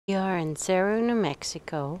We are in Cerro, New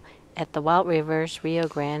Mexico at the Wild Rivers Rio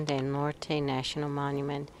Grande and Norte National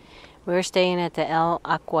Monument. We're staying at the El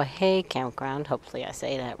Acuaje campground, hopefully I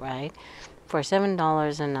say that right, for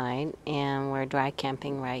 $7 a night, and we're dry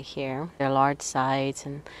camping right here. They're large sites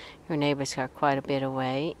and your neighbors are quite a bit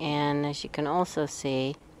away, and as you can also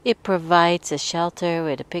see, it provides a shelter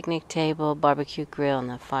with a picnic table, barbecue grill,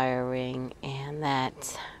 and a fire ring, and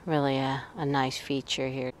that's really a nice feature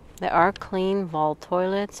here. There are clean vault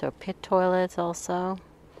toilets or pit toilets also,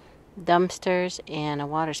 dumpsters, and a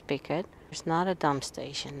water spigot. There's not a dump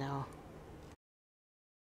station though.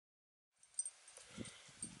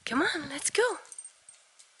 Come on, let's go.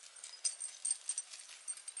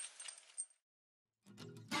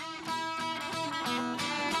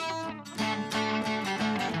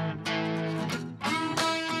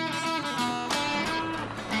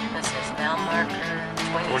 This is mile marker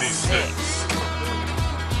 26.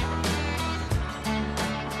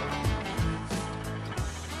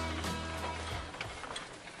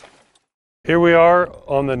 Here we are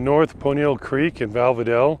on the North Poniel Creek in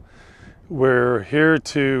Valvidale. We're here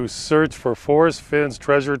to search for Forest Fenn's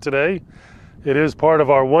treasure today. It is part of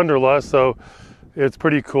our Wanderlust, so it's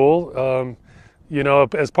pretty cool. You know,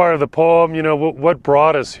 as part of the poem, you know, what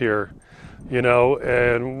brought us here, you know,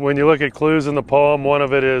 and when you look at clues in the poem, one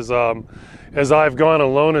of it is, as I've gone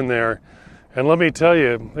alone in there. And let me tell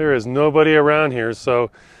you, there is nobody around here,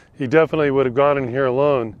 so he definitely would have gone in here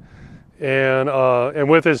alone. And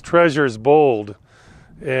with his treasures bold,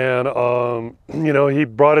 and you know, he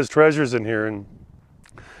brought his treasures in here, and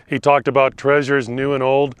he talked about treasures new and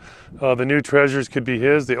old. The new treasures could be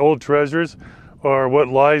his, the old treasures are what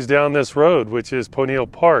lies down this road, which is Poniel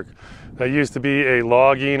Park. That used to be a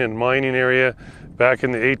logging and mining area back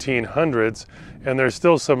in the 1800s, and there's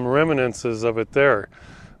still some reminiscences of it there.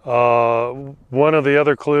 One of the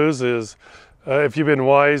other clues is if you've been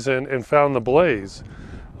wise and found the blaze.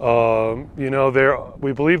 You know,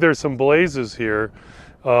 we believe there's some blazes here.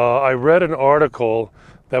 I read an article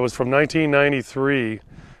that was from 1993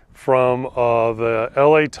 from the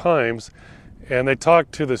LA Times, and they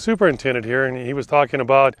talked to the superintendent here, and he was talking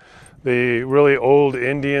about the really old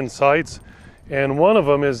Indian sites, and one of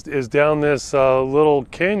them is down this little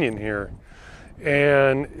canyon here,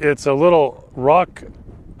 and it's a little rock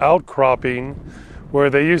outcropping where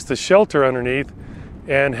they used to shelter underneath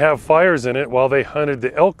and have fires in it while they hunted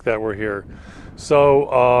the elk that were here.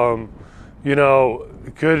 So, you know,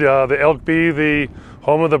 could the elk be the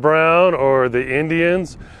home of the brown or the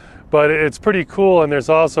Indians? But it's pretty cool, and there's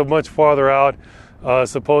also much farther out,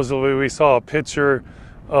 supposedly we saw a picture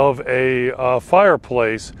of a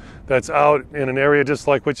fireplace that's out in an area just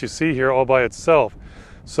like what you see here all by itself.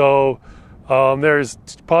 So there's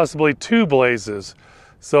possibly two blazes.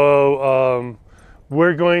 So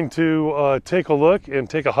we're going to take a look and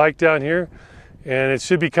take a hike down here, and it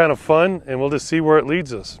should be kind of fun, and we'll just see where it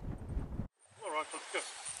leads us. All right, let's go.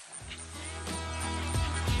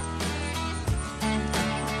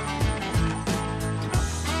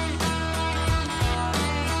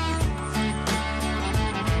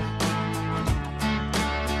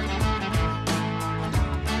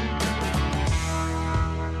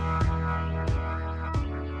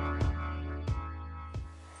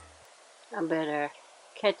 I better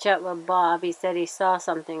catch up with Bob. He said he saw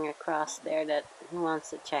something across there that he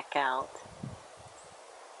wants to check out.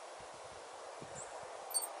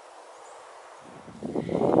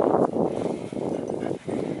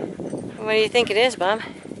 What do you think it is, Bob?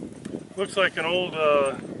 Looks like an old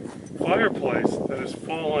fireplace that has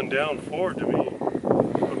fallen down forward to me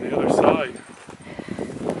from the other side.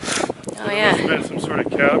 Oh, there yeah. must have been some sort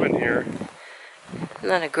of cabin here.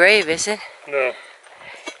 Not a grave, is it? No.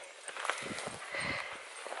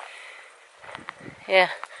 Yeah.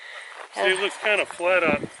 See, it looks kind of flat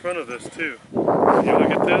out in front of this too. When you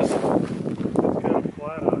look at this, it's kind of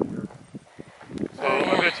flat out here. So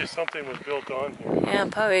I bet you something was built on here. Yeah,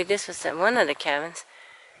 probably this was at one of the cabins.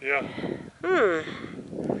 Yeah. Hmm.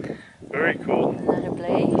 Very cool. Another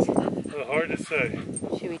blaze. Hard to say.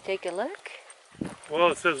 Should we take a look? Well,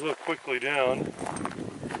 it says look quickly down.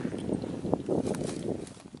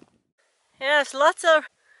 Yes, lots of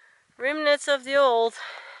remnants of the old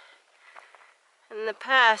in the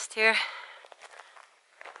past here.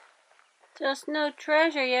 Just no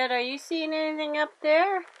treasure yet. Are you seeing anything up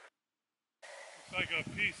there? Looks like a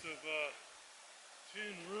piece of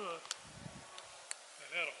tin roof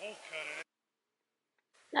that had a hole cut in it.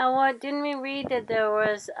 Now, what didn't we read that there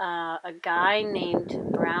was a guy named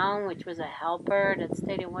Brown, which was a helper that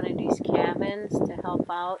stayed in one of these cabins to help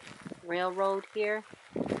out railroad here?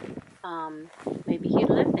 Maybe he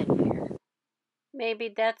lived in here.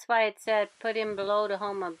 Maybe that's why it said put in below the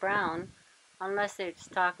home of brown, unless it's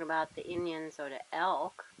talking about the Indians or the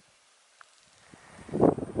elk.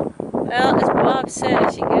 Well, as Bob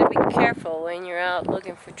says, you gotta be careful when you're out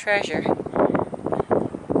looking for treasure.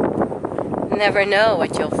 Never know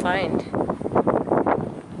what you'll find.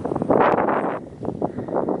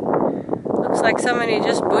 Looks like somebody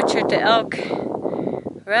just butchered the elk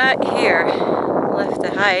right here, left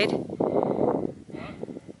the hide,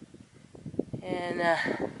 and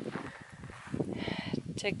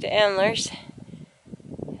took the antlers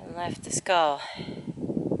and left the skull.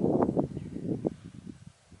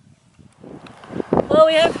 Well,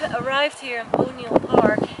 we have arrived here in O'Neill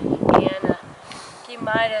Park, and came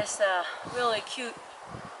by this really cute,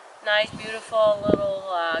 nice, beautiful little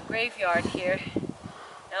graveyard here.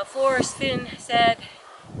 Now, Forest Fenn said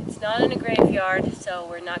it's not in a graveyard, so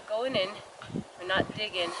we're not going in, we're not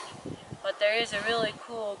digging, but there is a really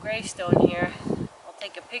cool gravestone here I'll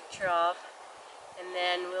take a picture of, and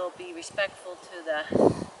then we'll be respectful to the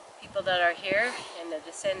people that are here and the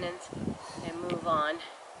descendants and move on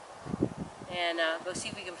and go see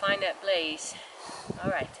if we can find that blaze.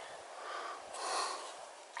 Alright.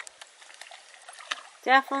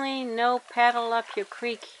 Definitely no paddle up your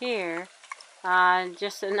creek here.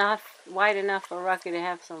 Just enough, wide enough for Rocky to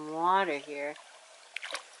have some water here.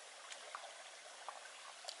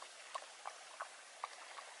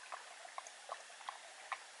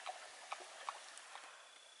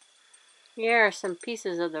 Here are some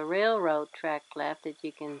pieces of the railroad track left that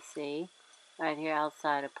you can see right here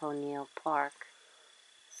outside of O'Neill Park.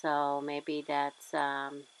 So maybe that's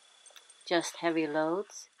just heavy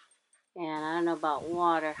loads. And I don't know about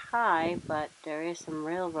water high, but there is some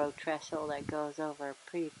railroad trestle that goes over a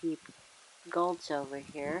pretty deep gulch over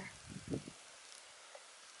here.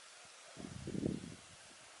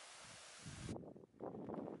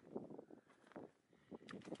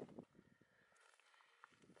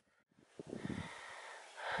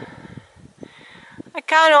 I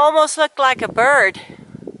kind of almost look like a bird.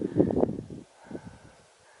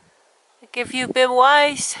 Like if you've been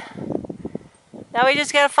wise. Now we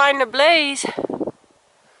just gotta find the blaze.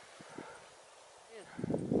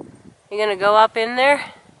 You gonna go up in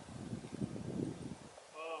there?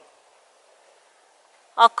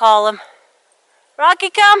 I'll call him. Rocky,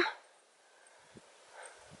 come!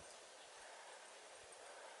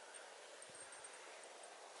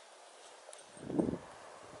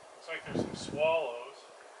 Looks like there's some swallows.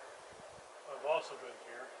 I've also been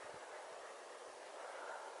here.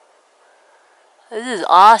 This is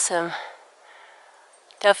awesome.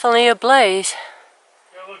 Definitely a blaze.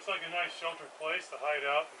 Yeah, it looks like a nice sheltered place to hide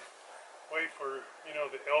out and wait for, you know,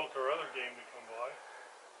 the elk or other game to come by.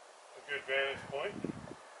 A good vantage point.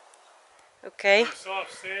 Okay. There's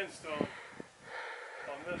soft sandstone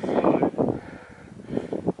on this side.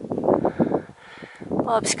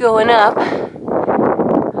 Bob's going up.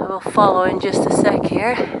 I will follow in just a sec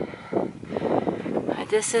here.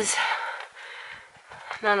 This is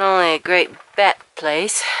not only a great bat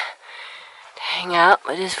place to hang out,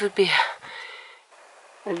 but this would be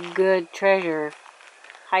a good treasure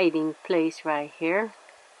hiding place right here.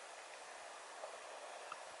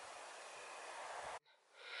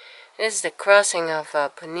 This is the crossing of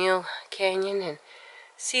O'Neill Canyon and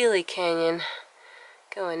Sealy Canyon,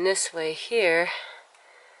 going this way here.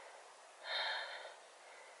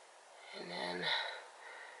 And then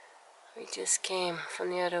we just came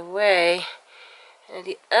from the other way, and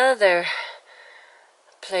the other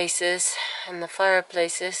places and the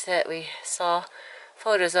fireplaces that we saw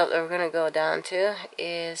photos of that we're going to go down to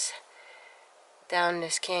is down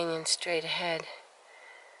this canyon straight ahead.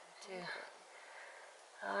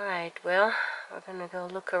 Alright, well, we're going to go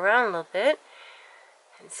look around a little bit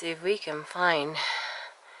and see if we can find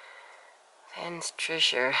Fenn's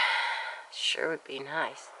treasure. Sure would be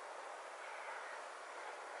nice.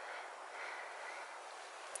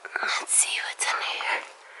 Let's see what's in here.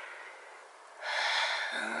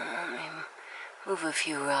 Let me move a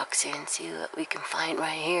few rocks here and see what we can find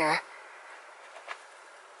right here.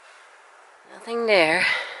 Nothing there.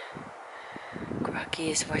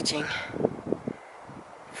 Rocky is watching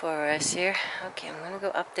for us here. Okay, I'm gonna go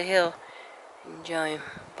up the hill and join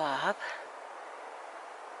Bob.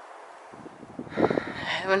 I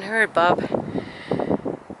haven't heard Bob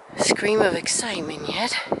scream of excitement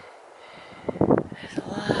yet. There's a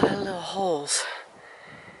lot of little holes.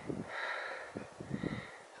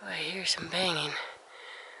 Oh, I hear some banging.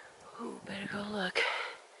 Ooh, better go look.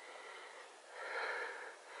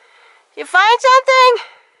 You find something?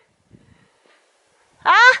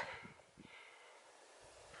 Huh?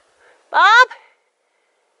 Bob?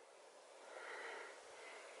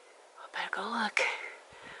 I better go look.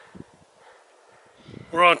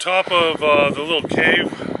 top of the little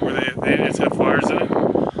cave where the Indians had fires in it.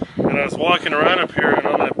 And I was walking around up here, and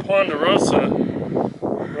on that Ponderosa,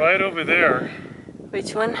 right over there.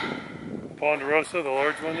 Which one? Ponderosa, the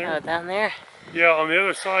large one there. Oh, down there? Yeah, on the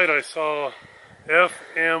other side I saw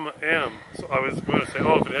FMM. So I was going to say,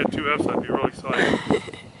 oh, if it had 2 F's, I'd be really excited.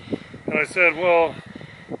 And I said, well,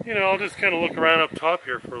 you know, I'll just kind of look around up top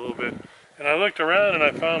here for a little bit. And I looked around and I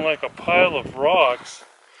found like a pile of rocks,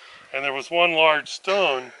 and there was one large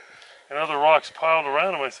stone and other rocks piled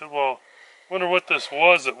around them. I said, well, wonder what this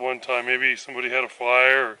was at one time. Maybe somebody had a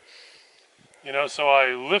fire, or, you know, so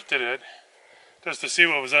I lifted it just to see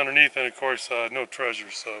what was underneath, and of course, no treasure,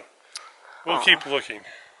 so we'll keep looking.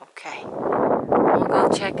 Okay. We'll go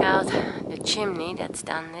check out the chimney that's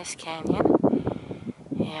down this canyon.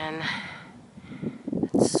 And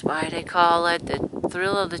that's why they call it the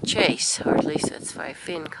thrill of the chase, or at least that's why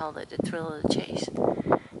Finn called it the thrill of the chase.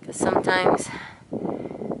 Because sometimes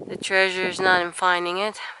the treasure is not in finding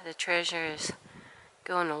it, but the treasure is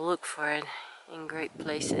going to look for it in great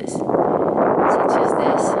places, such as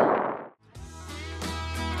this.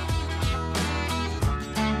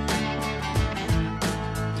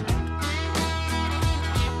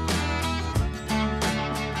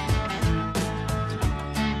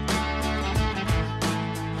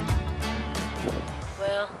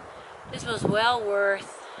 Well, this was well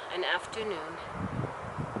worth an afternoon.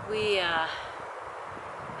 We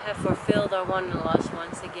have fulfilled our wanderlust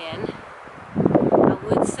once again. I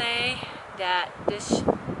would say that this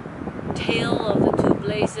tale of the 2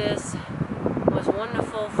 blazes was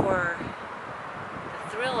wonderful for the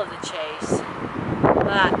thrill of the chase,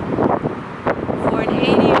 but for an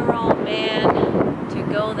 80-year-old man to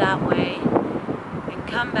go that way and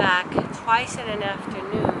come back twice in an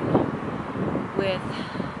afternoon with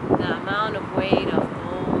the amount of weight of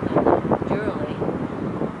gold and jewelry,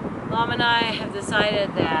 Mom and I have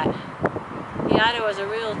decided that he either was a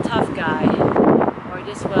real tough guy or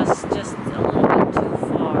this was just a little bit too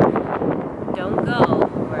far. Don't go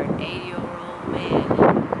where an 80-year-old man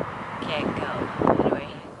can't go. Anyway,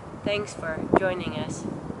 thanks for joining us.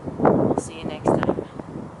 We'll see you next time.